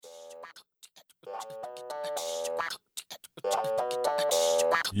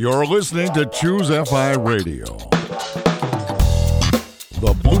You're listening to Choose FI Radio.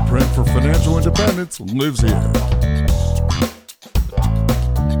 The blueprint for financial independence lives here.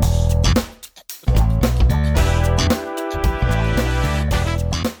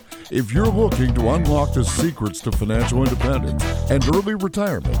 If you're looking to unlock the secrets to financial independence and early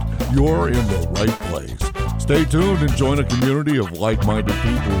retirement, you're in the right place. Stay tuned and join a community of like-minded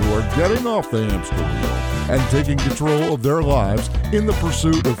people who are getting off the hamster wheel and taking control of their lives in the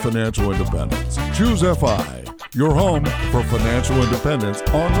pursuit of financial independence. Choose FI, your home for financial independence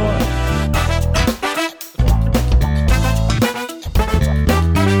online.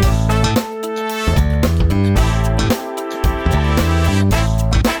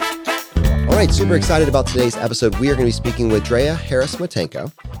 All right, super excited about today's episode. We are going to be speaking with Andréa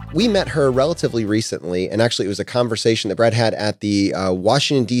Motenko. We met her relatively recently, and actually it was a conversation that Brad had at the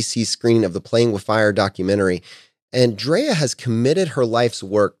Washington, D.C. screening of the Playing with Fire documentary. And Andréa has committed her life's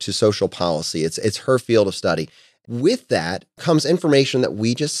work to social policy. It's her field of study. With that comes information that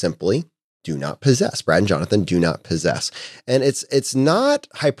we just simply do not possess. Brad and Jonathan do not possess. And it's not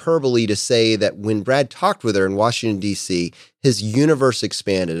hyperbole to say that when Brad talked with her in Washington, D.C., his universe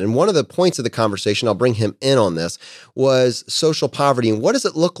expanded. And one of the points of the conversation, I'll bring him in on this, was social poverty. And what does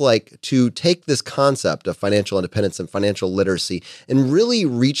it look like to take this concept of financial independence and financial literacy and really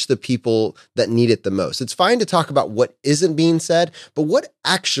reach the people that need it the most? It's fine to talk about what isn't being said, but what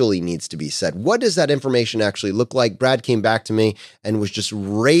actually needs to be said? What does that information actually look like? Brad came back to me and was just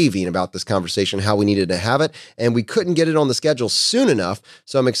raving about this conversation, how we needed to have it. And we couldn't get it on the schedule soon enough.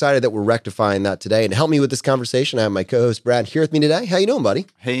 So I'm excited that we're rectifying that today. And to help me with this conversation, I have my co-host, Brad, here with me today. How you doing, buddy?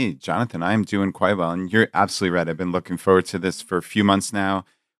 Hey, Jonathan, I'm doing quite well. And you're absolutely right. I've been looking forward to this for a few months now.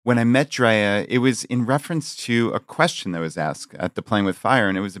 When I met Andréa, it was in reference to a question that was asked at the Playing with Fire.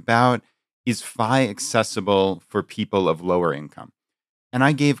 And it was about, is FI accessible for people of lower income? And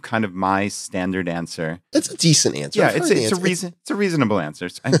I gave kind of my standard answer. It's a decent answer. Yeah, it's a reasonable answer.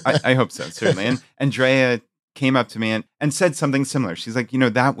 I hope so, certainly. And Andréa came up to me and said something similar. She's like,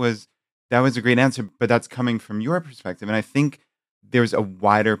 that was a great answer, but that's coming from your perspective. And I think there's a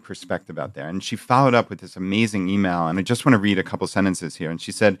wider perspective out there. And she followed up with this amazing email. And I just want to read a couple sentences here. And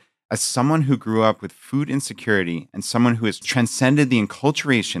she said, as someone who grew up with food insecurity and someone who has transcended the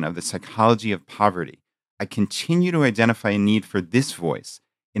enculturation of the psychology of poverty, I continue to identify a need for this voice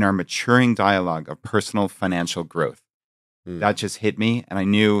in our maturing dialogue of personal financial growth. That just hit me. And I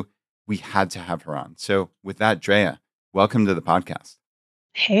knew we had to have her on. So with that, Andréa, welcome to the podcast.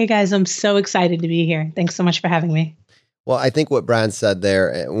 Hey guys, I'm so excited to be here. Thanks so much for having me. Well, I think what Brad said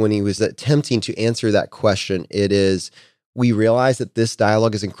there when he was attempting to answer that question, it is, we realize that this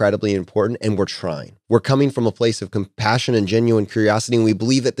dialogue is incredibly important and we're trying. We're coming from a place of compassion and genuine curiosity, and we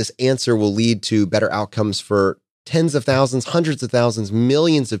believe that this answer will lead to better outcomes for tens of thousands, hundreds of thousands,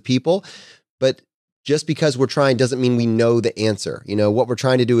 millions of people. But just because we're trying doesn't mean we know the answer. What we're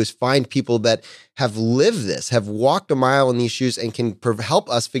trying to do is find people that have lived this, have walked a mile in these shoes, and can help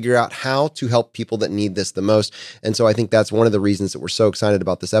us figure out how to help people that need this the most. And so I think that's one of the reasons that we're so excited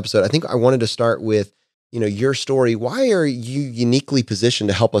about this episode. I think I wanted to start with, your story. Why are you uniquely positioned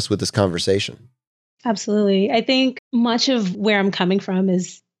to help us with this conversation? Absolutely. I think much of where I'm coming from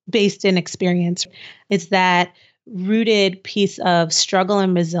is based in experience. It's that rooted piece of struggle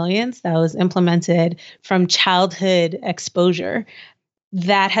and resilience that was implemented from childhood exposure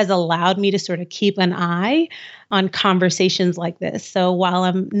that has allowed me to sort of keep an eye on conversations like this. So while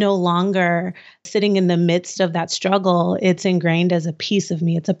I'm no longer sitting in the midst of that struggle, it's ingrained as a piece of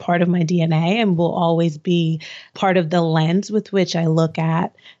me. It's a part of my DNA and will always be part of the lens with which I look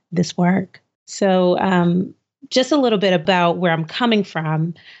at this work. So just a little bit about where I'm coming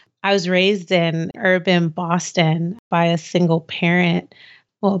from. I was raised in urban Boston by a single parent,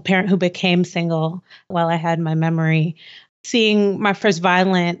 a parent who became single while I had my memory. Seeing my first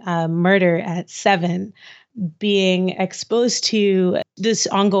violent murder at 7, being exposed to this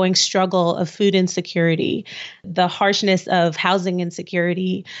ongoing struggle of food insecurity, the harshness of housing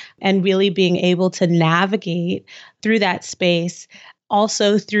insecurity, and really being able to navigate through that space.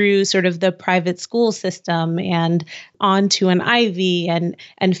 Also through sort of the private school system and onto an Ivy and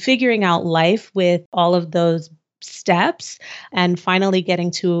figuring out life with all of those steps and finally getting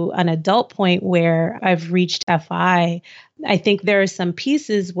to an adult point where I've reached FI. I think there are some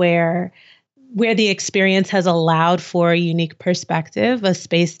pieces where the experience has allowed for a unique perspective, a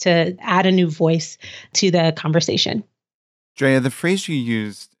space to add a new voice to the conversation. Andréa, the phrase you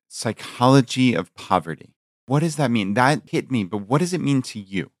used, psychology of poverty. What does that mean? That hit me, but what does it mean to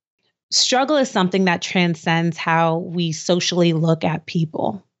you? Struggle is something that transcends how we socially look at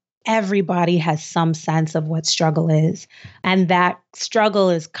people. everybody has some sense of what struggle is. And that struggle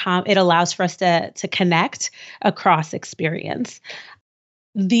is, it allows for us to connect across experience.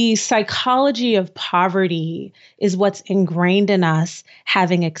 The psychology of poverty is what's ingrained in us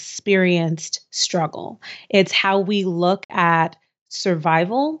having experienced struggle. It's how we look at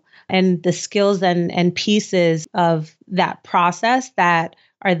survival and the skills and pieces of that process that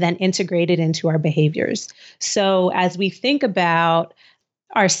are then integrated into our behaviors. So as we think about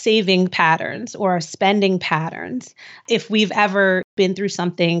our saving patterns or our spending patterns, if we've ever been through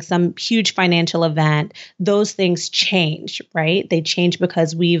something, some huge financial event, those things change, right? They change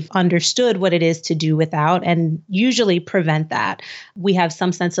because we've understood what it is to do without and usually prevent that. We have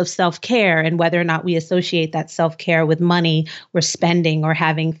some sense of self-care, and whether or not we associate that self-care with money or spending or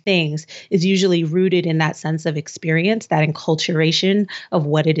having things is usually rooted in that sense of experience, that enculturation of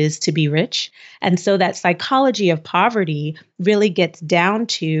what it is to be rich. And so that psychology of poverty really gets down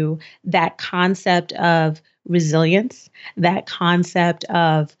to that concept of resilience, that concept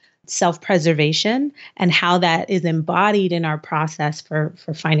of self-preservation, and how that is embodied in our process for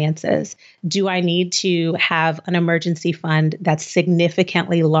finances. Do I need to have an emergency fund that's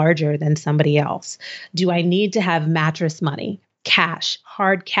significantly larger than somebody else? Do I need to have mattress money, cash,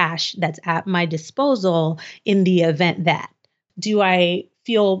 hard cash that's at my disposal in the event that? Do I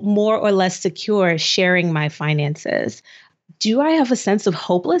feel more or less secure sharing my finances? Do I have a sense of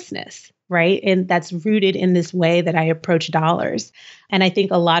hopelessness, right? And that's rooted in this way that I approach dollars. And I think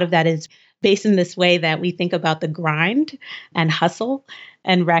a lot of that is based in this way that we think about the grind and hustle,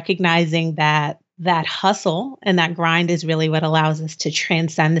 and recognizing that that hustle and that grind is really what allows us to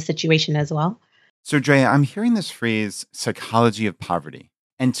transcend the situation as well. So, Andréa, I'm hearing this phrase, psychology of poverty.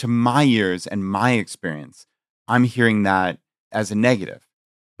 And to my ears and my experience, I'm hearing that as a negative.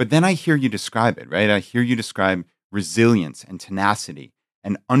 But then I hear you describe it, right? I hear you describe resilience and tenacity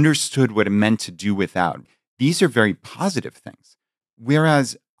and understood what it meant to do without. These are very positive things.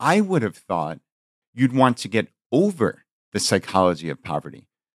 Whereas I would have thought you'd want to get over the psychology of poverty.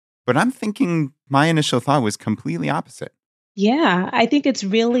 But I'm thinking my initial thought was completely opposite. Yeah, I think it's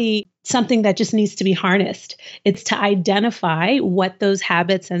really something that just needs to be harnessed. It's to identify what those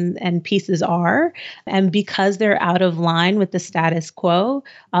habits and pieces are. And because they're out of line with the status quo,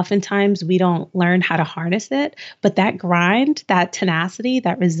 oftentimes we don't learn how to harness it. But that grind, that tenacity,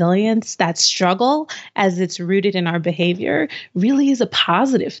 that resilience, that struggle, as it's rooted in our behavior, really is a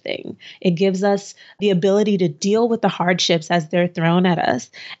positive thing. It gives us the ability to deal with the hardships as they're thrown at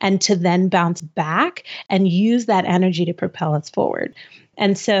us and to then bounce back and use that energy to propel us forward.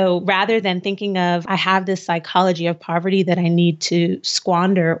 And so rather than thinking of, I have this psychology of poverty that I need to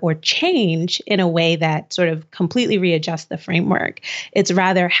squander or change in a way that sort of completely readjusts the framework, it's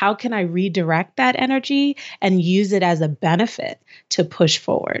rather, how can I redirect that energy and use it as a benefit to push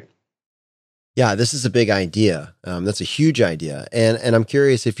forward? Yeah, this is a big idea. That's a huge idea. And I'm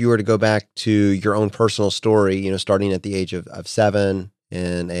curious, if you were to go back to your own personal story, starting at the age of 7,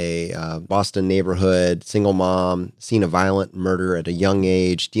 in a Boston neighborhood, single mom, seen a violent murder at a young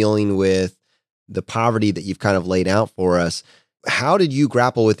age, dealing with the poverty that you've kind of laid out for us. How did you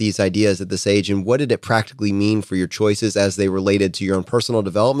grapple with these ideas at this age, and what did it practically mean for your choices as they related to your own personal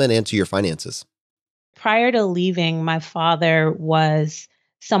development and to your finances? Prior to leaving, my father was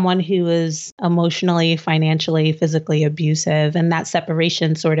someone who was emotionally, financially, physically abusive. And that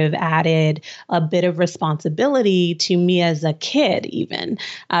separation sort of added a bit of responsibility to me as a kid, even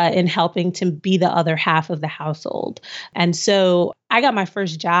in helping to be the other half of the household. And so I got my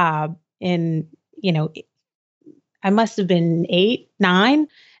first job in, I must have been 8, 9.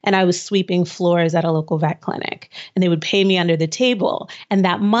 And I was sweeping floors at a local vet clinic, and they would pay me under the table. And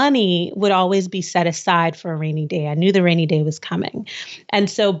that money would always be set aside for a rainy day. I knew the rainy day was coming. And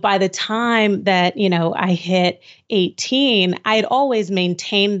so by the time that, I hit 18, I had always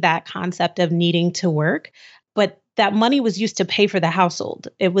maintained that concept of needing to work. But that money was used to pay for the household.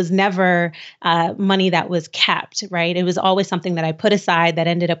 It was never money that was kept, right? It was always something that I put aside that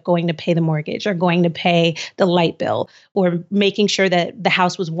ended up going to pay the mortgage or going to pay the light bill or making sure that the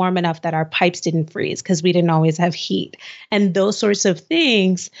house was warm enough that our pipes didn't freeze because we didn't always have heat. And those sorts of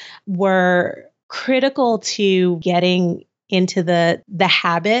things were critical to getting into the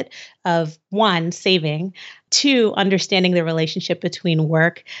habit of, 1, saving, 2, understanding the relationship between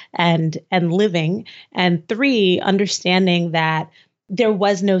work and living, and 3, understanding that there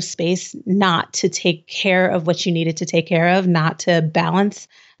was no space not to take care of what you needed to take care of, not to balance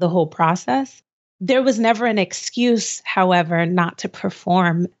the whole process. There was never an excuse, however, not to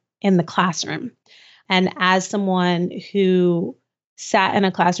perform in the classroom. And as someone who sat in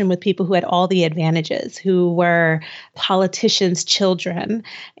a classroom with people who had all the advantages, who were politicians' children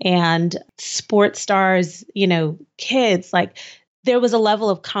and sports stars, kids. Like there was a level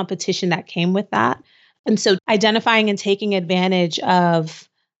of competition that came with that. And so identifying and taking advantage of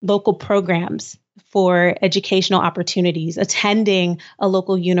local programs for educational opportunities, attending a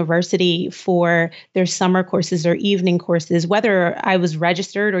local university for their summer courses or evening courses, whether I was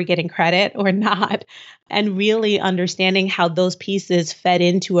registered or getting credit or not, and really understanding how those pieces fed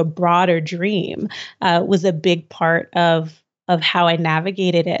into a broader dream was a big part of how I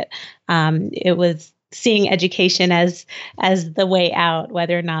navigated it. It was seeing education as the way out,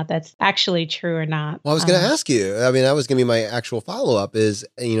 whether or not that's actually true or not. Well, I was going to ask you, that was going to be my actual follow-up is,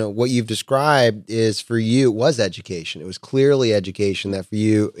 what you've described is for you, it was education. It was clearly education that for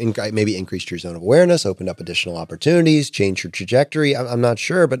you maybe increased your zone of awareness, opened up additional opportunities, changed your trajectory. I'm not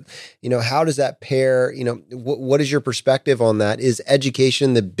sure, but, how does that pair, what is your perspective on that? Is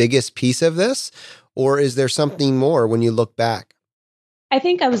education the biggest piece of this, or is there something more when you look back? I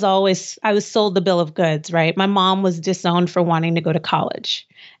think I was sold the bill of goods, right? My mom was disowned for wanting to go to college.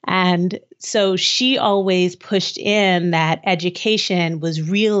 And so she always pushed in that education was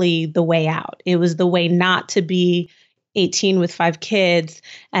really the way out. It was the way not to be 18 with 5 kids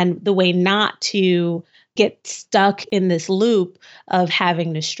and the way not to get stuck in this loop of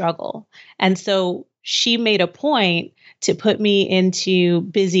having to struggle. And so she made a point to put me into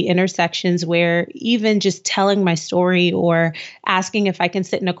busy intersections where even just telling my story or asking if I can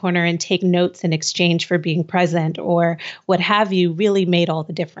sit in a corner and take notes in exchange for being present or what have you really made all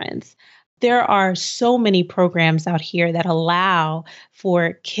the difference. There are so many programs out here that allow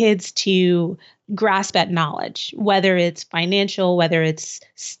for kids to grasp at knowledge, whether it's financial, whether it's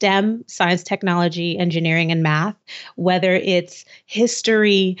STEM, science, technology, engineering, and math, whether it's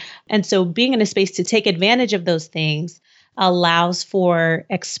history. And so being in a space to take advantage of those things allows for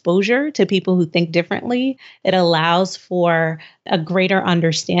exposure to people who think differently. It allows for a greater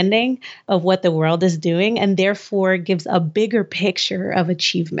understanding of what the world is doing and therefore gives a bigger picture of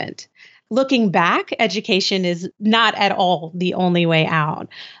achievement. Looking back, education is not at all the only way out.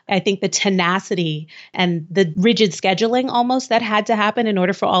 I think the tenacity and the rigid scheduling almost that had to happen in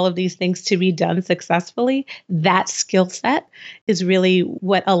order for all of these things to be done successfully, that skill set is really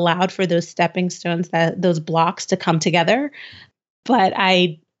what allowed for those stepping stones, those blocks to come together. But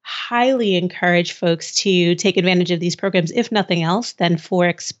I highly encourage folks to take advantage of these programs, if nothing else, than for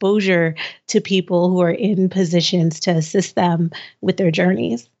exposure to people who are in positions to assist them with their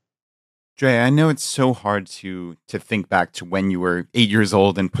journeys. Andréa, I know it's so hard to think back to when you were 8 years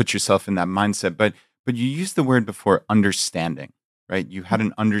old and put yourself in that mindset, but you used the word before, understanding, right? You had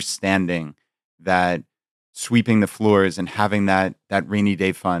an understanding that sweeping the floors and having that rainy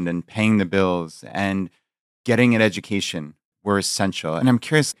day fund and paying the bills and getting an education were essential. And I'm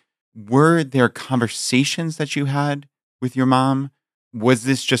curious, were there conversations that you had with your mom? Was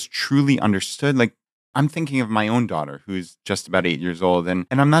this just truly understood? Like, I'm thinking of my own daughter who's just about 8 years old, and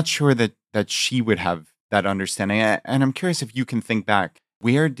I'm not sure that she would have that understanding. And I'm curious if you can think back,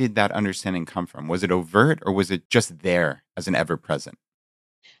 where did that understanding come from? Was it overt or was it just there as an ever present?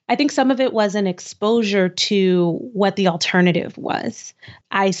 I think some of it was an exposure to what the alternative was.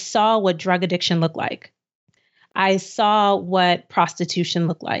 I saw what drug addiction looked like. I saw what prostitution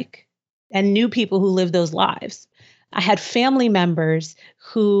looked like and knew people who lived those lives. I had family members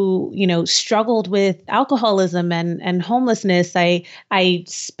who, struggled with alcoholism and homelessness. I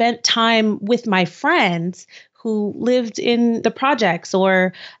spent time with my friends who lived in the projects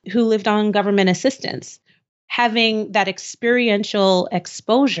or who lived on government assistance. Having that experiential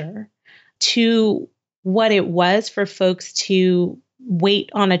exposure to what it was for folks to wait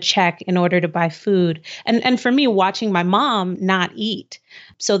on a check in order to buy food. And for me, watching my mom not eat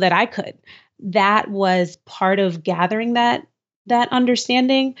so that I could. That was part of gathering that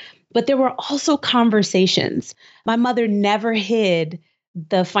understanding. But there were also conversations. My mother never hid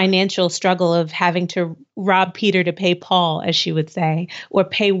the financial struggle of having to rob Peter to pay Paul, as she would say, or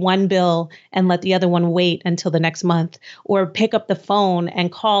pay one bill and let the other one wait until the next month, or pick up the phone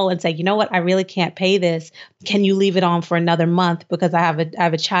and call and say, you know what, I really can't pay this. Can you leave it on for another month because I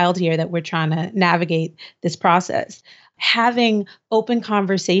have a child here that we're trying to navigate this process. Having open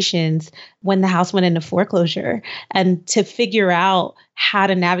conversations when the house went into foreclosure and to figure out how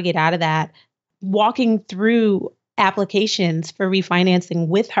to navigate out of that, walking through applications for refinancing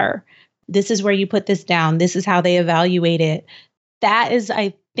with her. This is where you put this down. This is how they evaluate it. That is,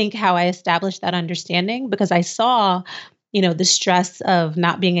 I think, how I established that understanding because I saw, the stress of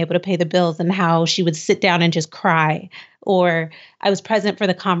not being able to pay the bills and how she would sit down and just cry. Or I was present for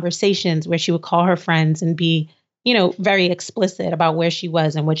the conversations where she would call her friends and be very explicit about where she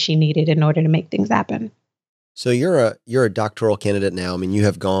was and what she needed in order to make things happen. So you're a doctoral candidate now. I mean, you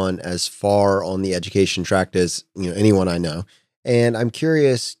have gone as far on the education track as anyone I know. And I'm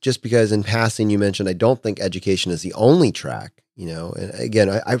curious, just because in passing you mentioned, I don't think education is the only track. And again,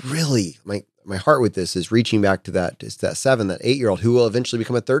 I really my heart with this is reaching back to that 8-year-old who will eventually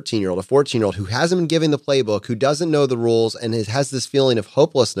become a 13-year-old, a 14-year-old who hasn't been given the playbook, who doesn't know the rules, and has this feeling of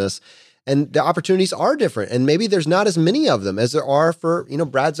hopelessness. And the opportunities are different, and maybe there's not as many of them as there are for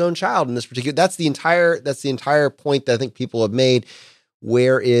Brad's own child in this particular. That's the entire point that I think people have made.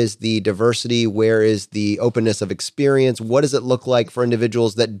 Where is the diversity? Where is the openness of experience? What does it look like for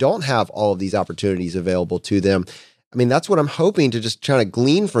individuals that don't have all of these opportunities available to them? I mean, that's what I'm hoping to just try to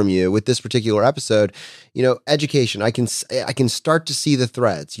glean from you with this particular episode. Education, I can start to see the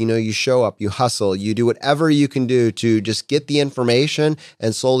threads. You show up, you hustle, you do whatever you can do to just get the information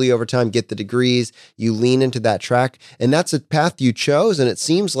and slowly over time get the degrees. You lean into that track, and that's a path you chose. And it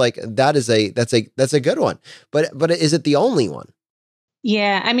seems like that's a good one. But is it the only one?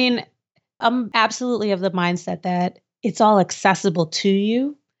 Yeah, I mean, I'm absolutely of the mindset that it's all accessible to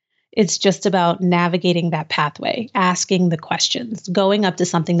you. It's just about navigating that pathway, asking the questions, going up to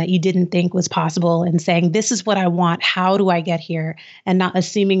something that you didn't think was possible and saying, this is what I want. How do I get here? And not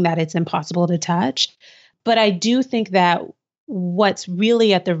assuming that it's impossible to touch. But I do think that what's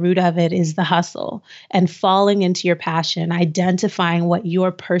really at the root of it is the hustle and falling into your passion, identifying what your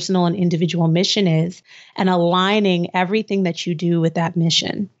personal and individual mission is, and aligning everything that you do with that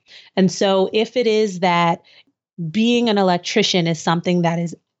mission. And so if it is that being an electrician is something that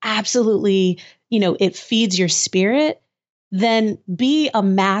is absolutely, it feeds your spirit, then be a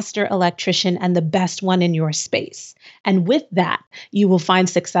master electrician and the best one in your space. And with that, you will find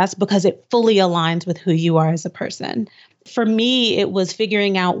success because it fully aligns with who you are as a person. For me, it was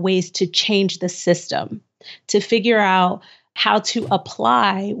figuring out ways to change the system, to figure out how to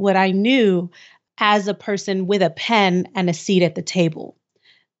apply what I knew as a person with a pen and a seat at the table.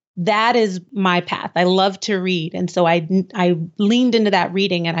 That is my path. I love to read. And so I leaned into that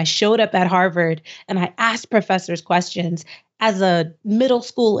reading, and I showed up at Harvard and I asked professors questions as a middle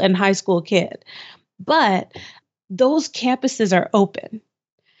school and high school kid. But those campuses are open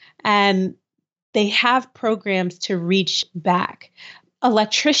and they have programs to reach back.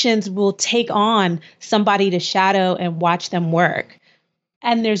 Electricians will take on somebody to shadow and watch them work.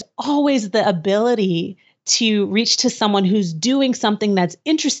 And there's always the ability to reach to someone who's doing something that's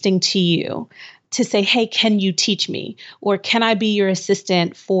interesting to you, to say, hey, can you teach me? Or can I be your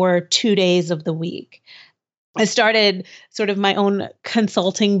assistant for 2 days of the week? I started sort of my own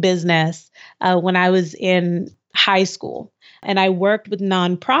consulting business when I was in high school. And I worked with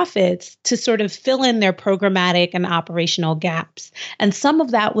nonprofits to sort of fill in their programmatic and operational gaps. And some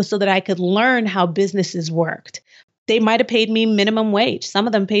of that was so that I could learn how businesses worked. They might have paid me minimum wage. Some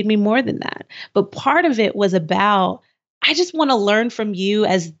of them paid me more than that. But part of it was about, I just want to learn from you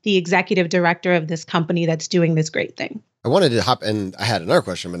as the executive director of this company that's doing this great thing. I wanted to hop in. I had another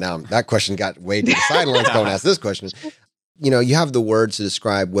question, but now that question got way to the sidelines. Don't ask this question. You have the words to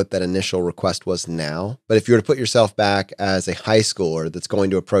describe what that initial request was now. But if you were to put yourself back as a high schooler that's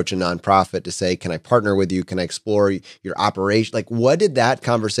going to approach a nonprofit to say, can I partner with you? Can I explore your operation? Like, what did that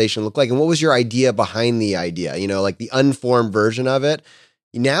conversation look like? And what was your idea behind the idea? Like the unformed version of it.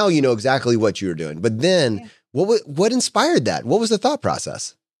 Now you know exactly what you were doing. But then what inspired that? What was the thought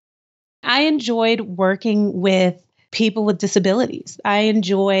process? I enjoyed working with people with disabilities. I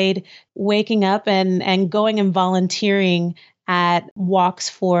enjoyed waking up and going and volunteering at Walks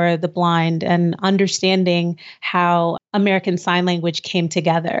for the Blind and understanding how American Sign Language came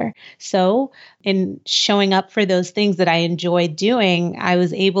together. So in showing up for those things that I enjoyed doing, I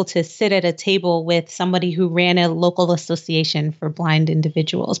was able to sit at a table with somebody who ran a local association for blind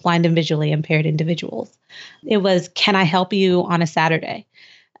individuals, blind and visually impaired individuals. It was, can I help you on a Saturday?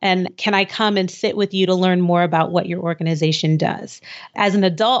 And can I come and sit with you to learn more about what your organization does? As an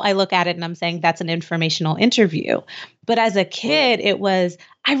adult, I look at it and I'm saying that's an informational interview. But as a kid, it was,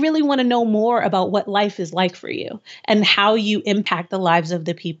 I really want to know more about what life is like for you and how you impact the lives of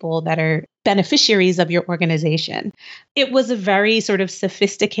the people that are beneficiaries of your organization. It was a very sort of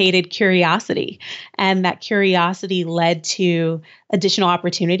sophisticated curiosity. And that curiosity led to additional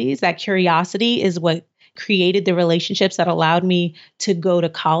opportunities. That curiosity is what created the relationships that allowed me to go to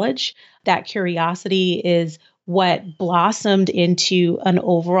college. That curiosity is what blossomed into an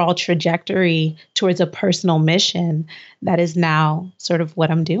overall trajectory towards a personal mission that is now sort of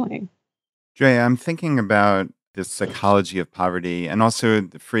what I'm doing. Andréa, I'm thinking about the psychology of poverty and also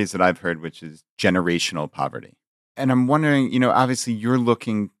the phrase that I've heard, which is generational poverty. And I'm wondering, obviously you're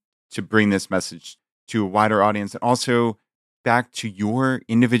looking to bring this message to a wider audience, and also back to your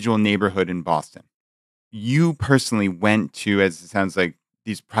individual neighborhood in Boston. You personally went to, as it sounds like,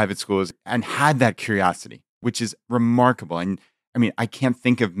 these private schools and had that curiosity, which is remarkable. And I mean, I can't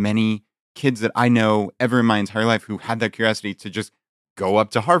think of many kids that I know ever in my entire life who had that curiosity to just go up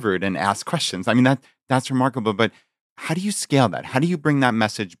to Harvard and ask questions. I mean, that's remarkable. But how do you scale that? How do you bring that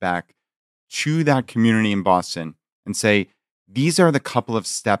message back to that community in Boston and say, these are the couple of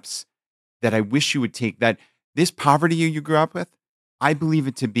steps that I wish you would take, that this poverty you grew up with, I believe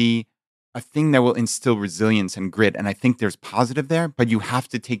it to be a thing that will instill resilience and grit. And I think there's positive there, but you have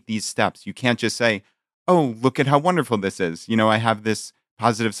to take these steps. You can't just say, oh, look at how wonderful this is. You know, I have this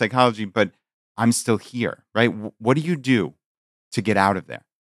positive psychology, but I'm still here, right? What do you do to get out of there?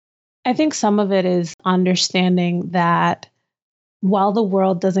 I think some of it is understanding that while the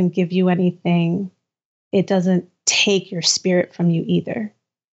world doesn't give you anything, it doesn't take your spirit from you either.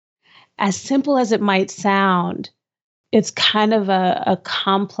 As simple as it might sound, it's kind of a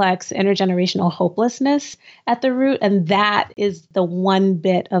complex intergenerational hopelessness at the root. And that is the one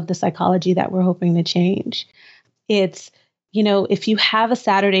bit of the psychology that we're hoping to change. It's, if you have a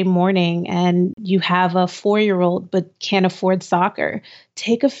Saturday morning and you have a 4-year-old but can't afford soccer,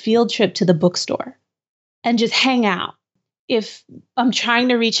 take a field trip to the bookstore and just hang out. If I'm trying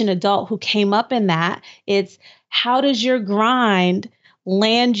to reach an adult who came up in that, it's how does your grind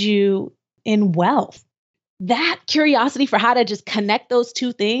land you in wealth? That curiosity for how to just connect those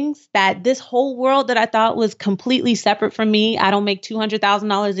two things, that this whole world that I thought was completely separate from me, I don't make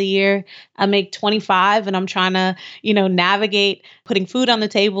 $200,000 a year, I make 25 and I'm trying to, navigate putting food on the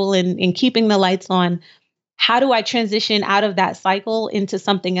table and keeping the lights on. How do I transition out of that cycle into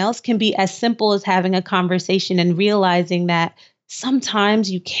something else can be as simple as having a conversation and realizing that sometimes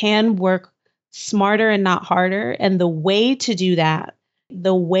you can work smarter and not harder. And the way to do that,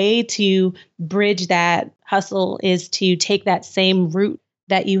 the way to bridge that hustle is to take that same route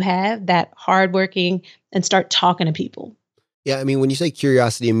that you have, that hardworking, and start talking to people. Yeah, I mean, when you say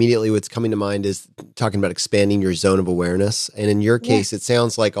curiosity, immediately what's coming to mind is talking about expanding your zone of awareness. And in your case, It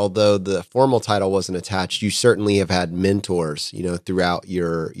sounds like although the formal title wasn't attached, you certainly have had mentors, throughout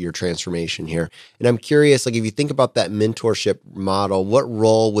your transformation here. And I'm curious, like if you think about that mentorship model, what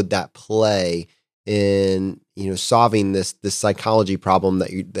role would that play in, solving this psychology problem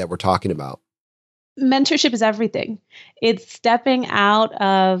that we're talking about? Mentorship is everything. It's stepping out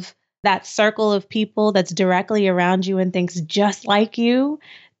of that circle of people that's directly around you and thinks just like you,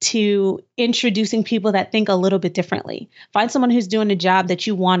 to introducing people that think a little bit differently. Find someone who's doing a job that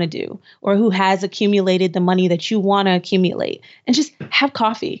you want to do or who has accumulated the money that you want to accumulate, and just have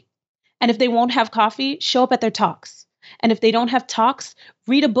coffee. And if they won't have coffee, show up at their talks. And if they don't have talks,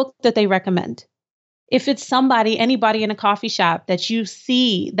 read a book that they recommend. If it's anybody in a coffee shop that you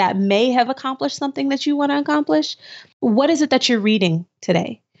see that may have accomplished something that you want to accomplish, what is it that you're reading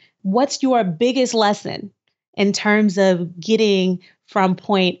today? What's your biggest lesson in terms of getting from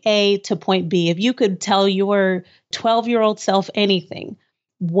point A to point B? If you could tell your 12-year-old self anything,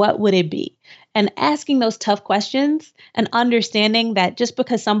 what would it be? And asking those tough questions and understanding that just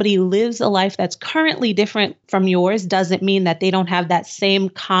because somebody lives a life that's currently different from yours doesn't mean that they don't have that same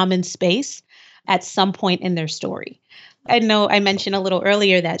common space at some point in their story. I know I mentioned a little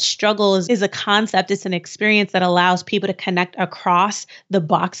earlier that struggle is a concept. It's an experience that allows people to connect across the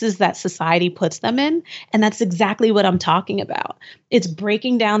boxes that society puts them in. And that's exactly what I'm talking about. It's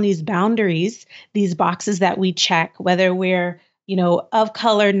breaking down these boundaries, these boxes that we check, whether we're, of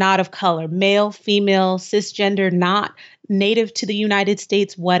color, not of color, male, female, cisgender, not native to the United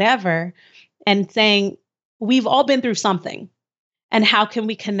States, whatever, and saying, we've all been through something. And how can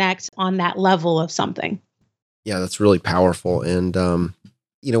we connect on that level of something? Yeah, that's really powerful. And,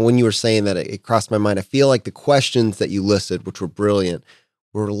 when you were saying that, it crossed my mind. I feel like the questions that you listed, which were brilliant,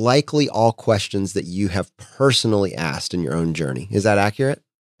 were likely all questions that you have personally asked in your own journey. Is that accurate?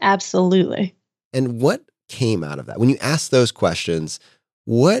 Absolutely. And what came out of that? When you asked those questions,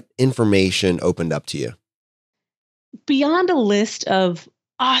 what information opened up to you? Beyond a list of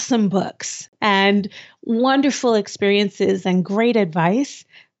awesome books and wonderful experiences and great advice,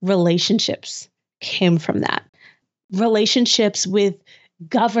 relationships came from that. Relationships with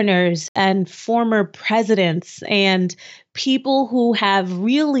governors and former presidents and people who have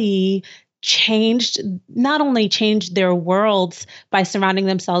really not only changed their worlds by surrounding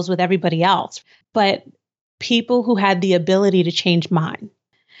themselves with everybody else, but people who had the ability to change mine.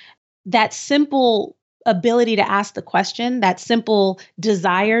 That simple ability to ask the question, that simple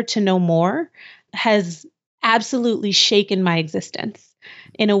desire to know more has absolutely shaken my existence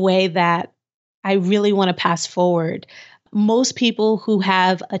in a way that I really want to pass forward. Most people who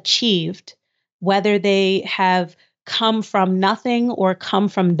have achieved whether they have come from nothing or come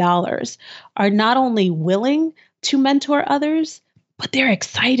from dollars, are not only willing to mentor others, but they're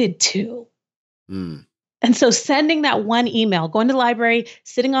excited too. Mm. And so sending that one email, going to the library,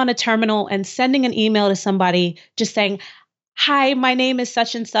 sitting on a terminal and sending an email to somebody just saying, "Hi, my name is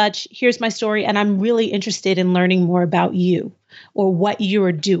such and such. Here's my story. And I'm really interested in learning more about you or what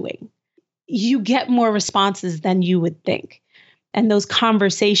you're doing." You get more responses than you would think. And those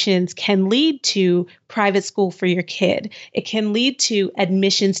conversations can lead to private school for your kid. It can lead to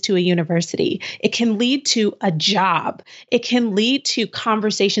admissions to a university. It can lead to a job. It can lead to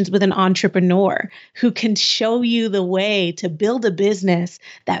conversations with an entrepreneur who can show you the way to build a business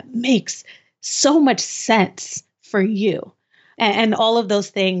that makes so much sense for you. And all of those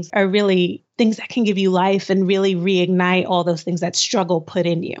things are really things that can give you life and really reignite all those things that struggle put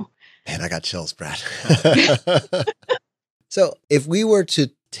in you. Man, I got chills, Brad. So if we were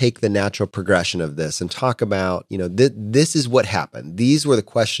to take the natural progression of this and talk about, this is what happened. These were the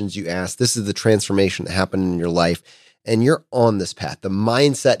questions you asked. This is the transformation that happened in your life. And you're on this path. The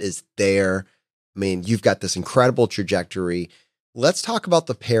mindset is there. I mean, you've got this incredible trajectory. Let's talk about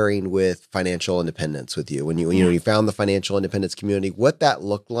the pairing with financial independence with you. When you found the financial independence community, what that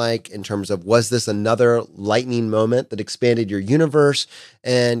looked like in terms of, was this another lightning moment that expanded your universe?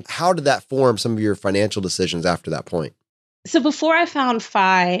 And how did that form some of your financial decisions after that point? So before I found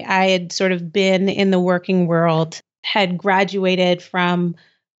FI, I had sort of been in the working world, had graduated from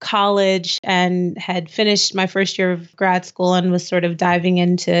college and had finished my first year of grad school and was sort of diving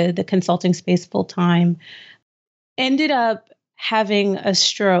into the consulting space full time. Ended up having a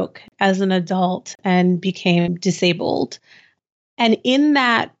stroke as an adult and became disabled. And in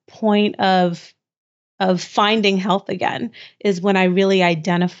that point of finding health again is when I really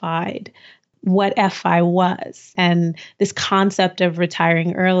identified what FI was and this concept of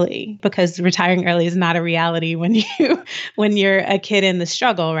retiring early, because retiring early is not a reality when you're a kid in the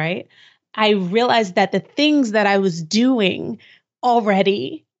struggle, right? I realized that the things that I was doing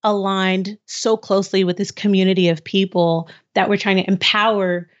already aligned so closely with this community of people that were trying to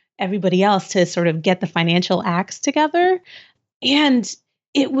empower everybody else to sort of get the financial acts together. And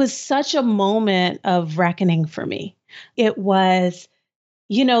it was such a moment of reckoning for me. It was,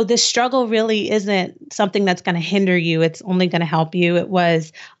 this struggle really isn't something that's going to hinder you. It's only going to help you. It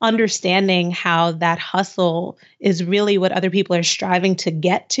was understanding how that hustle is really what other people are striving to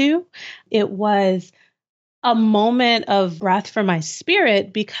get to. It was a moment of breath for my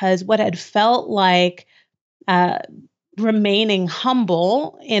spirit, because what had felt like remaining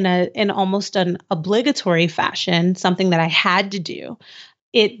humble in almost an obligatory fashion, something that I had to do,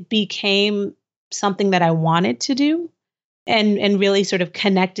 it became something that I wanted to do. And really sort of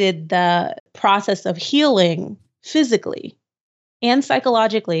connected the process of healing physically and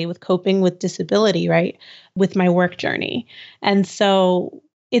psychologically with coping with disability, right, with my work journey. And so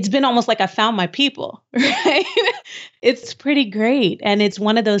it's been almost like I found my people, right? It's pretty great. And it's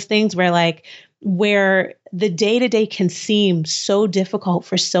one of those things where the day-to-day can seem so difficult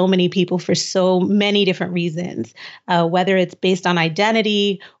for so many people for so many different reasons, whether it's based on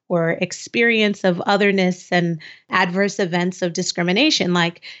identity or experience of otherness and adverse events of discrimination,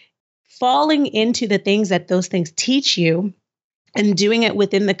 like falling into the things that those things teach you and doing it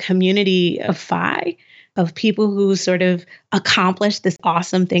within the community of FI, of people who sort of accomplished this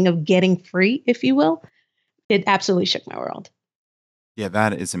awesome thing of getting free, if you will. It absolutely shook my world. Yeah,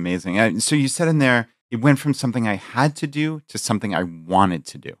 that is amazing. So you said in there, it went from something I had to do to something I wanted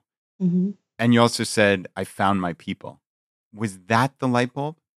to do. Mm-hmm. And you also said, I found my people. Was that the light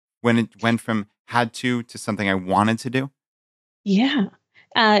bulb when it went from had to something I wanted to do? Yeah.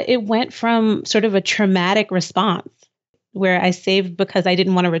 It went from sort of a traumatic response where I saved because I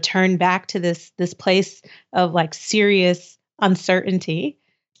didn't want to return back to this place of like serious uncertainty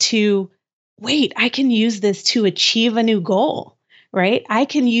to, wait, I can use this to achieve a new goal. Right? I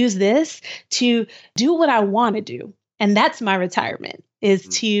can use this to do what I want to do. And that's my retirement, is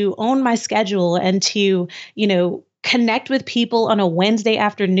to own my schedule and to, connect with people on a Wednesday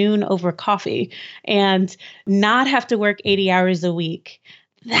afternoon over coffee and not have to work 80 hours a week.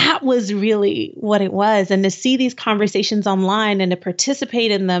 That was really what it was. And to see these conversations online and to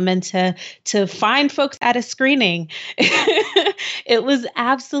participate in them and to find folks at a screening, it was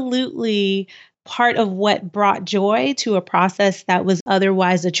absolutely part of what brought joy to a process that was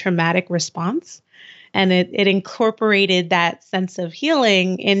otherwise a traumatic response. And it incorporated that sense of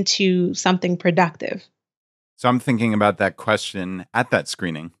healing into something productive. So I'm thinking about that question at that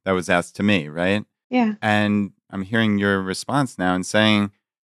screening that was asked to me, right? Yeah. And I'm hearing your response now and saying,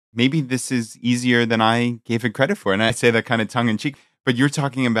 maybe this is easier than I gave it credit for. And I say that kind of tongue in cheek, But you're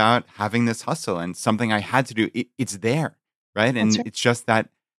talking about having this hustle and something I had to do. It's there, right? And That's right. it's just that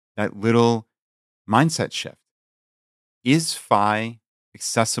little mindset shift. Is FI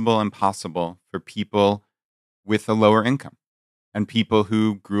accessible and possible for people with a lower income and people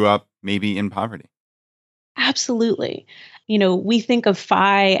who grew up maybe in poverty? Absolutely. We think of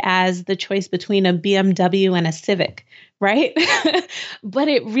FI as the choice between a BMW and a Civic, right? But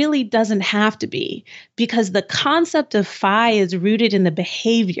it really doesn't have to be, because the concept of FI is rooted in the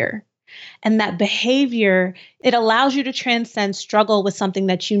behavior. And that behavior, it allows you to transcend struggle with something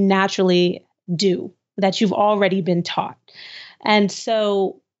that you naturally do, that you've already been taught. And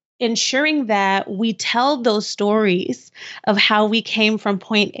so ensuring that we tell those stories of how we came from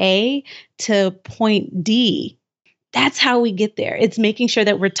point A to point D, that's how we get there. It's making sure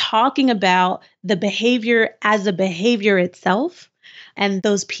that we're talking about the behavior as a behavior itself and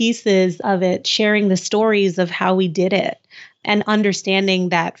those pieces of it, sharing the stories of how we did it and understanding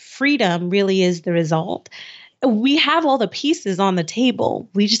that freedom really is the result. We have all the pieces on the table.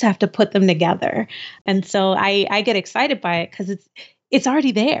 We just have to put them together. And so I get excited by it because it's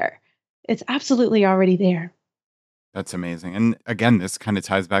already there. It's absolutely already there. That's amazing. And again, this kind of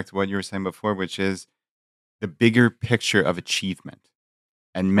ties back to what you were saying before, which is the bigger picture of achievement,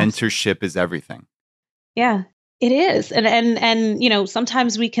 and mentorship is everything. Yeah, it is. And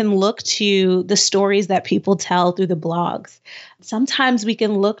sometimes we can look to the stories that people tell through the blogs. Sometimes we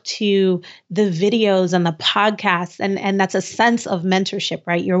can look to the videos and the podcasts, and that's a sense of mentorship,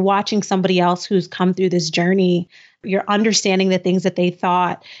 right? You're watching somebody else who's come through this journey. You're understanding the things that they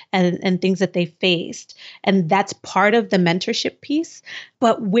thought and things that they faced. And that's part of the mentorship piece.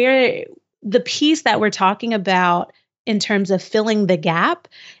 But where the piece that we're talking about in terms of filling the gap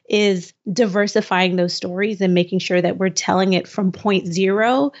is diversifying those stories and making sure that we're telling it from point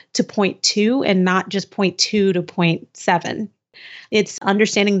 0 to point 2 and not just point 2 to point 7. It's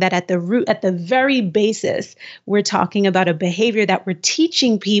understanding that at the root, at the very basis, we're talking about a behavior that we're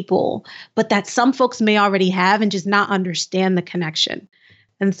teaching people, but that some folks may already have and just not understand the connection.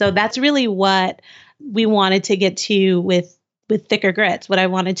 And so that's really what we wanted to get to with Thicker Grits. What I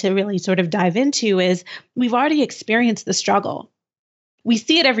wanted to really sort of dive into is we've already experienced the struggle. We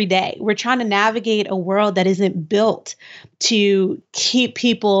see it every day. We're trying to navigate a world that isn't built to keep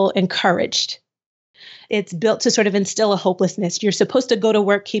people encouraged. It's built to sort of instill a hopelessness. You're supposed to go to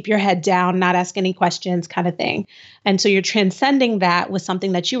work, keep your head down, not ask any questions kind of thing. And so you're transcending that with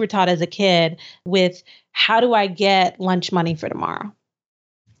something that you were taught as a kid with, how do I get lunch money for tomorrow?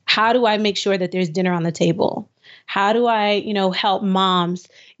 How do I make sure that there's dinner on the table? How do I, help moms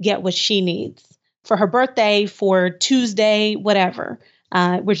get what she needs for her birthday, for Tuesday, whatever?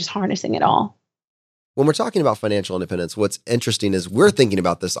 We're just harnessing it all. When we're talking about financial independence, what's interesting is we're thinking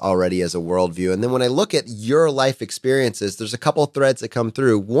about this already as a worldview. And then when I look at your life experiences, there's a couple of threads that come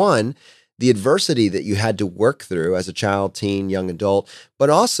through. One, the adversity that you had to work through as a child, teen, young adult, but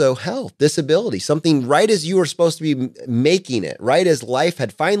also health, disability, something right as you were supposed to be making it, right as life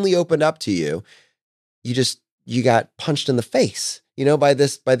had finally opened up to you, you got punched in the face, by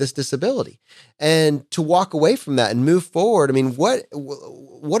this disability. And to walk away from that and move forward, I mean, what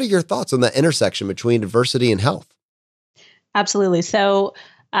are your thoughts on that intersection between adversity and health? Absolutely. So,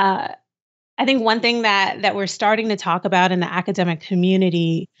 I think one thing that we're starting to talk about in the academic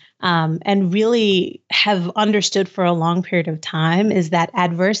community and really have understood for a long period of time is that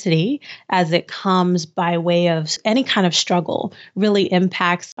adversity, as it comes by way of any kind of struggle, really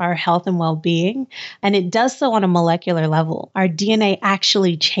impacts our health and well-being. And it does so on a molecular level. Our DNA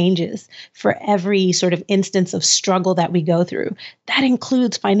actually changes for every sort of instance of struggle that we go through. That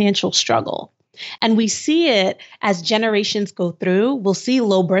includes financial struggle. And we see it as generations go through. We'll see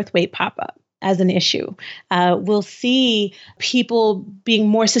low birth weight pop up as an issue. We'll see people being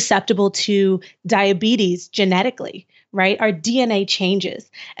more susceptible to diabetes genetically, right? Our DNA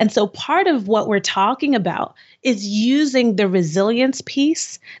changes. And so part of what we're talking about is using the resilience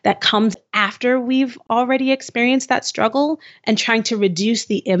piece that comes after we've already experienced that struggle and trying to reduce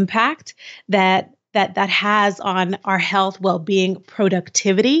the impact that has on our health, well-being,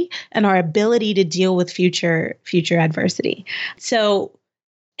 productivity, and our ability to deal with future adversity. So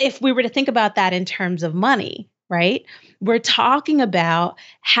if we were to think about that in terms of money, right, we're talking about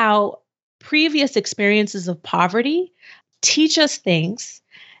how previous experiences of poverty teach us things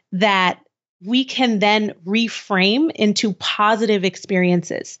that we can then reframe into positive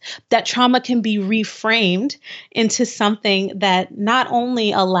experiences. That trauma can be reframed into something that not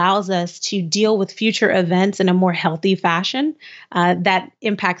only allows us to deal with future events in a more healthy fashion, that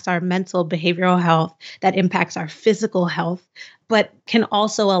impacts our mental, behavioral health, that impacts our physical health, but can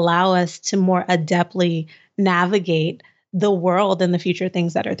also allow us to more adeptly navigate the world and the future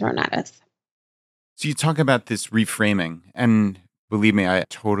things that are thrown at us. So you talk about this reframing, and believe me, I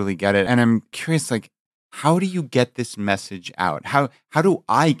totally get it. And I'm curious, like, how do you get this message out? How do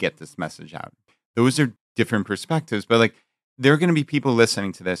I get this message out? Those are different perspectives, but like, there are going to be people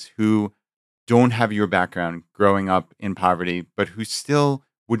listening to this who don't have your background growing up in poverty, but who still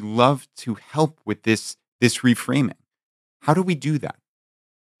would love to help with this reframing. How do we do that?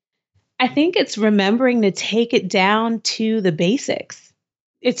 I think it's remembering to take it down to the basics.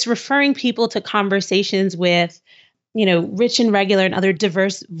 It's referring people to conversations with, rich and regular and other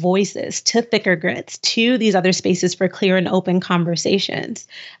diverse voices, to thicker grits, to these other spaces for clear and open conversations.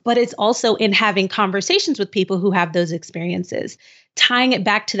 But it's also in having conversations with people who have those experiences, tying it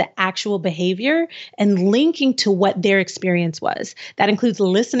back to the actual behavior and linking to what their experience was. That includes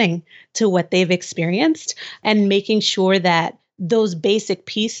listening to what they've experienced and making sure that those basic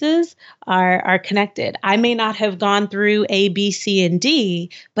pieces are connected. I may not have gone through A, B, C, and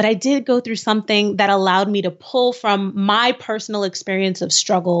D, but I did go through something that allowed me to pull from my personal experience of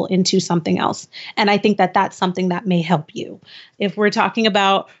struggle into something else. And I think that that's something that may help you. If we're talking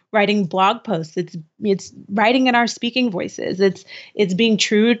about writing blog posts, it's writing in our speaking voices. It's being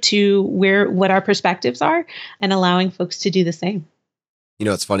true to what our perspectives are and allowing folks to do the same.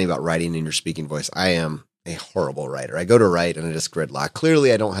 It's funny about writing in your speaking voice. I am a horrible writer. I go to write and I just gridlock.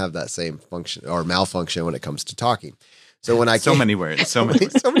 Clearly, I don't have that same function or malfunction when it comes to talking. So when many words, so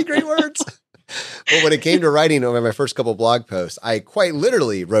many great words. But when it came to writing over my first couple blog posts, I quite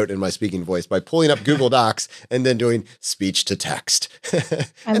literally wrote in my speaking voice by pulling up Google Docs and then doing speech to text.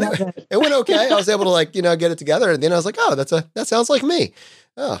 I love it. It went okay. I was able to get it together. And then I was like, oh, that sounds like me.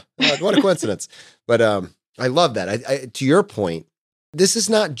 Oh, what a coincidence. But I love that. I to your point, this is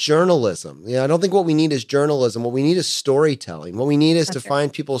not journalism. I don't think what we need is journalism. What we need is storytelling. What we need is to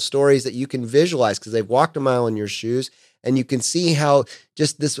find people's stories that you can visualize because they've walked a mile in your shoes, and you can see how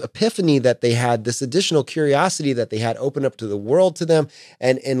just this epiphany that they had, this additional curiosity that they had opened up to the world to them.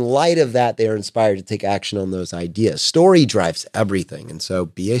 And in light of that, they are inspired to take action on those ideas. Story drives everything. And so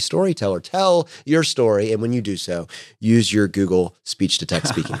be a storyteller. Tell your story. And when you do so, use your Google speech-to-text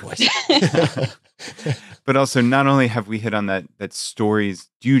speaking voice. But also, not only have we hit on that stories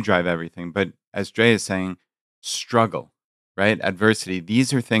do drive everything, but as Dre is saying, struggle, right? Adversity.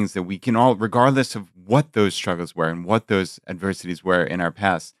 These are things that we can all, regardless of what those struggles were and what those adversities were in our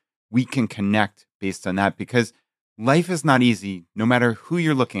past, we can connect based on that because life is not easy, no matter who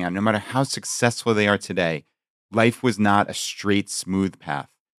you're looking at, no matter how successful they are today. Life was not a straight, smooth path.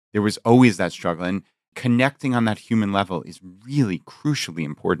 There was always that struggle, and connecting on that human level is really crucially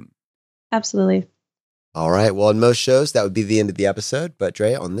important. Absolutely. All right. Well, in most shows, that would be the end of the episode. But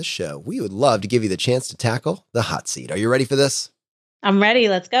Dre, on this show, we would love to give you the chance to tackle the hot seat. Are you ready for this? I'm ready.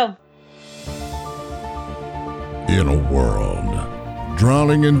 Let's go. In a world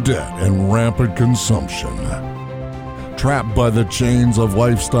drowning in debt and rampant consumption, trapped by the chains of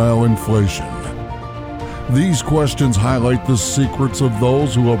lifestyle inflation, these questions highlight the secrets of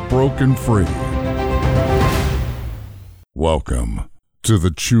those who have broken free. Welcome to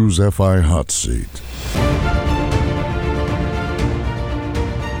the Choose FI Hot Seat.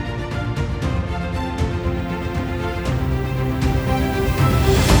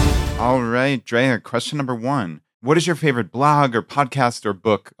 All right, Drea, question number 1. What is your favorite blog or podcast or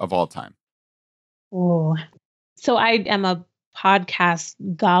book of all time? Oh, so I am a podcast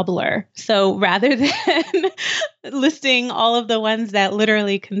gobbler. So rather than listing all of the ones that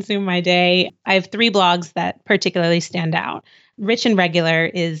literally consume my day, I have 3 blogs that particularly stand out. Rich and Regular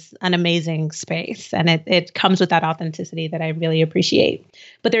is an amazing space, and it comes with that authenticity that I really appreciate.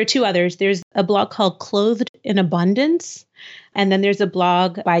 But there are 2 others. There's a blog called Clothed in Abundance, and then there's a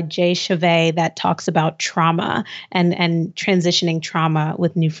blog by Jay Chauvet that talks about trauma and transitioning trauma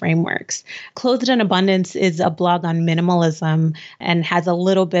with new frameworks. Clothed in Abundance is a blog on minimalism and has a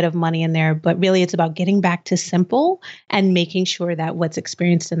little bit of money in there, but really it's about getting back to simple and making sure that what's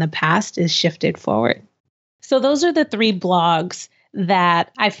experienced in the past is shifted forward. So those are the 3 blogs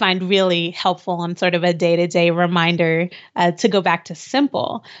that I find really helpful on sort of a day-to-day reminder to go back to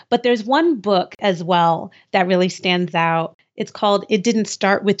simple. But there's one book as well that really stands out. It's called It Didn't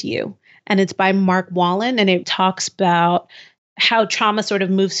Start With You, and it's by Mark Wallen, and it talks about how trauma sort of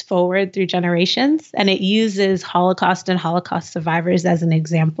moves forward through generations, and it uses Holocaust and Holocaust survivors as an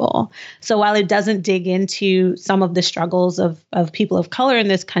example. So while it doesn't dig into some of the struggles of people of color in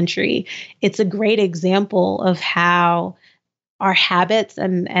this country, it's a great example of how our habits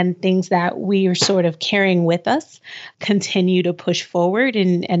and things that we are sort of carrying with us continue to push forward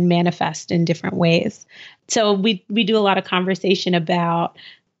and manifest in different ways. So we do a lot of conversation about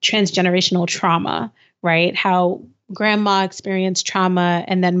transgenerational trauma, right? How grandma experienced trauma,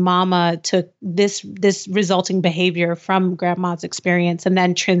 and then mama took this resulting behavior from grandma's experience and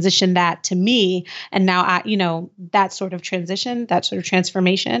then transitioned that to me. And now that sort of transition, that sort of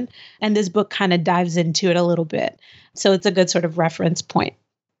transformation. And this book kind of dives into it a little bit. So it's a good sort of reference point.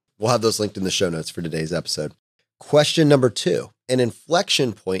 We'll have those linked in the show notes for today's episode. Question number 2, an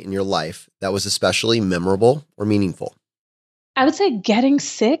inflection point in your life that was especially memorable or meaningful. I would say getting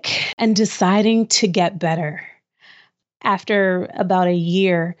sick and deciding to get better. After about a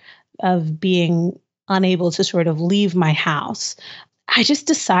year of being unable to sort of leave my house, I just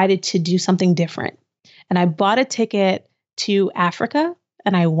decided to do something different. And I bought a ticket to Africa,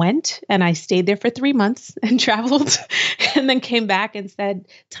 and I went and I stayed there for 3 months and traveled and then came back and said,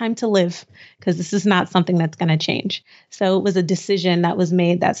 time to live, because this is not something that's going to change. So it was a decision that was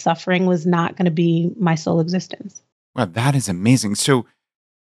made that suffering was not going to be my sole existence. Wow, that is amazing. So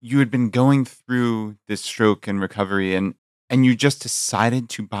you had been going through this stroke and recovery, and you just decided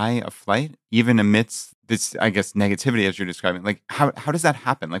to buy a flight, even amidst this, I guess, negativity as you're describing. Like, how does that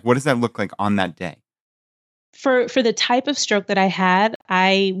happen? Like, what does that look like on that day? For the type of stroke that I had,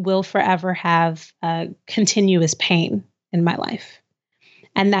 I will forever have continuous pain in my life.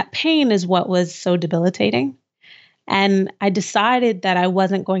 And that pain is what was so debilitating. And I decided that I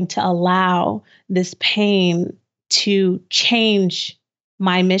wasn't going to allow this pain to change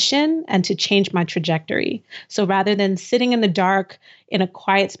my mission and to change my trajectory. So rather than sitting in the dark in a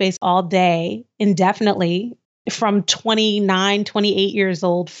quiet space all day indefinitely from 29, 28 years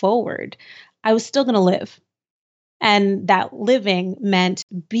old forward, I was still going to live. And that living meant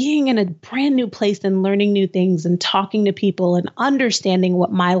being in a brand new place and learning new things and talking to people and understanding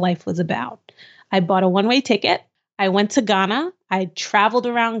what my life was about. I bought a one-way ticket. I went to Ghana. I traveled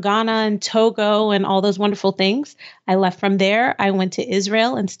around Ghana and Togo and all those wonderful things. I left from there. I went to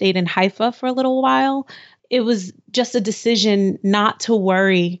Israel and stayed in Haifa for a little while. It was just a decision not to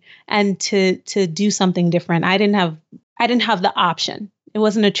worry and to do something different. I didn't have the option. It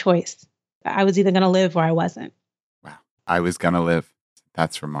wasn't a choice. I was either going to live or I wasn't. Wow. I was going to live.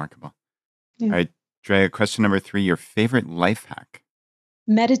 That's remarkable. Yeah. All right, Drea, question number 3, your favorite life hack?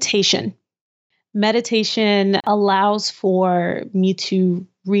 Meditation. Meditation allows for me to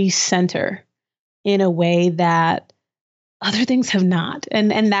recenter in a way that other things have not.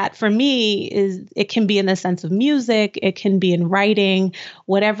 And that for me it can be in the sense of music, it can be in writing,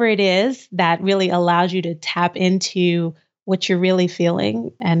 whatever it is that really allows you to tap into what you're really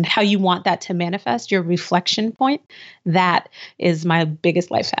feeling and how you want that to manifest, your reflection point. That is my biggest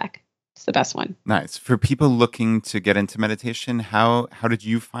life hack. It's the best one. Nice. For people looking to get into meditation, how did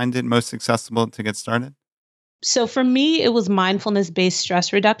you find it most accessible to get started? So for me, it was mindfulness-based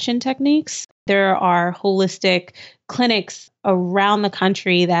stress reduction techniques. There are holistic clinics around the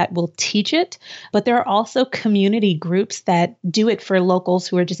country that will teach it, but there are also community groups that do it for locals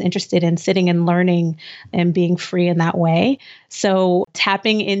who are just interested in sitting and learning and being free in that way. So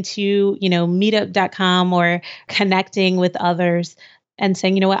tapping into, meetup.com or connecting with others and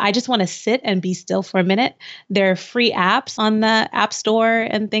saying, you know what, I just want to sit and be still for a minute. There are free apps on the App Store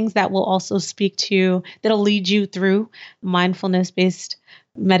and things that will also that'll lead you through mindfulness-based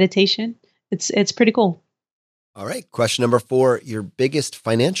meditation. It's pretty cool. All right. Question number 4, your biggest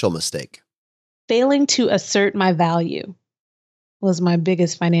financial mistake. Failing to assert my value was my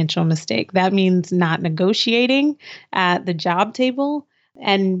biggest financial mistake. That means not negotiating at the job table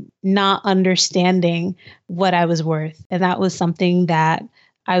and not understanding what I was worth. And that was something that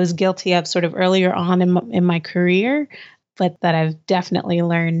I was guilty of sort of earlier on in my career, but that I've definitely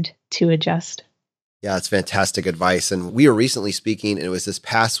learned to adjust. Yeah, it's fantastic advice. And we were recently speaking, and it was this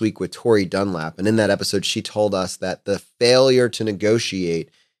past week with Tori Dunlap. And in that episode, she told us that the failure to negotiate,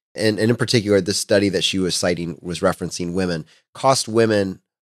 and in particular, the study that she was citing was referencing women, cost women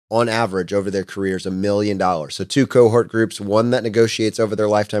on average over their careers $1 million. So 2 cohort groups, one that negotiates over their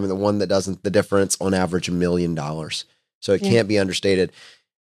lifetime and the one that doesn't, the difference on average $1 million. So it can't be understated.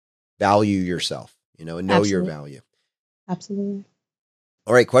 Value yourself, and know Absolutely. your value. Absolutely.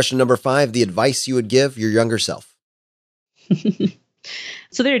 All right. Question number 5, the advice you would give your younger self.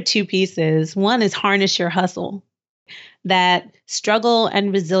 So there are 2 pieces. One is harness your hustle. That struggle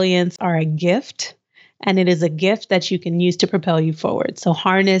and resilience are a gift, and it is a gift that you can use to propel you forward. So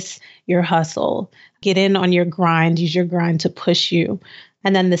harness your hustle, get in on your grind, use your grind to push you.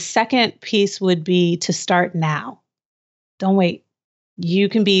 And then the second piece would be to start now. Don't wait. You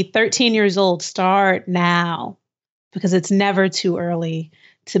can be 13 years old, start now, because it's never too early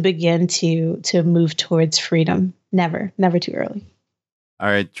to begin to move towards freedom. Never too early. All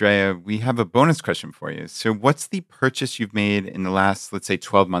right, Drea, we have a bonus question for you. So what's the purchase you've made in the last, let's say,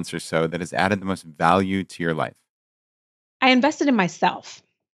 12 months or so that has added the most value to your life? I invested in myself.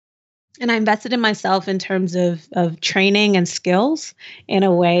 And I invested in myself in terms of training and skills in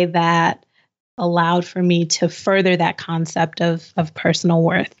a way that allowed for me to further that concept of personal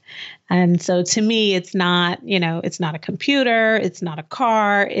worth. And so to me, it's not, it's not a computer, it's not a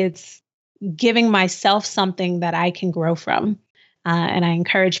car, it's giving myself something that I can grow from. And I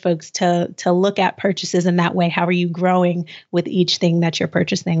encourage folks to look at purchases in that way. How are you growing with each thing that you're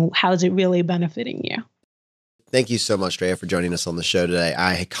purchasing? How is it really benefiting you? Thank you so much, Andréa, for joining us on the show today.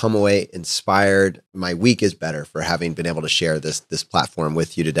 I come away inspired. My week is better for having been able to share this platform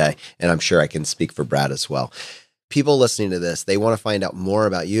with you today. And I'm sure I can speak for Brad as well. People listening to this, they want to find out more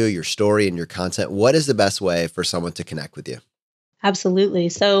about you, your story, and your content. What is the best way for someone to connect with you? Absolutely.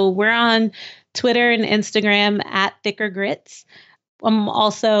 So we're on Twitter and Instagram at Thicker Grits. I'm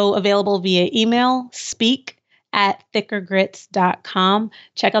also available via email, speak@thickergrits.com.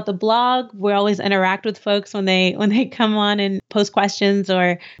 Check out the blog. We always interact with folks when they come on and post questions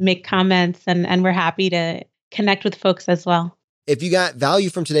or make comments, and we're happy to connect with folks as well. If you got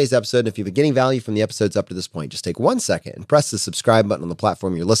value from today's episode, and if you've been getting value from the episodes up to this point, just take 1 second and press the subscribe button on the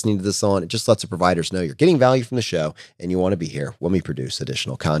platform you're listening to this on. It just lets the providers know you're getting value from the show and you want to be here when we produce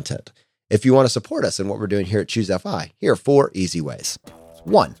additional content. If you want to support us in what we're doing here at Choose FI, here are 4 easy ways.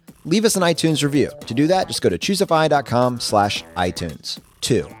 1, leave us an iTunes review. To do that, just go to choosefi.com/iTunes.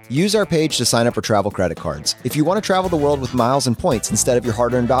 2, use our page to sign up for travel credit cards. If you want to travel the world with miles and points instead of your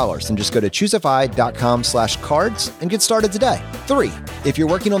hard-earned dollars, then just go to choosefi.com/cards and get started today. 3, if you're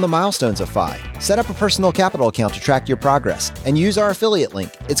working on the milestones of FI, set up a personal capital account to track your progress and use our affiliate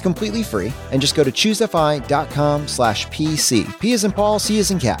link. It's completely free, and just go to choosefi.com/PC. P as in Paul, C as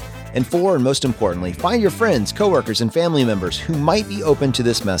in cat. And 4, and most importantly, find your friends, coworkers, and family members who might be open to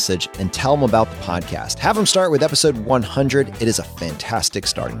this message and tell them about the podcast. Have them start with episode 100. It is a fantastic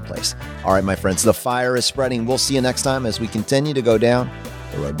starting place. All right, my friends, the fire is spreading. We'll see you next time as we continue to go down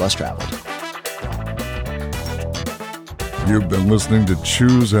the road less traveled. You've been listening to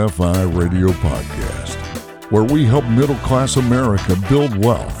Choose FI Radio Podcast, where we help middle-class America build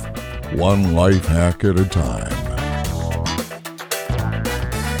wealth, one life hack at a time.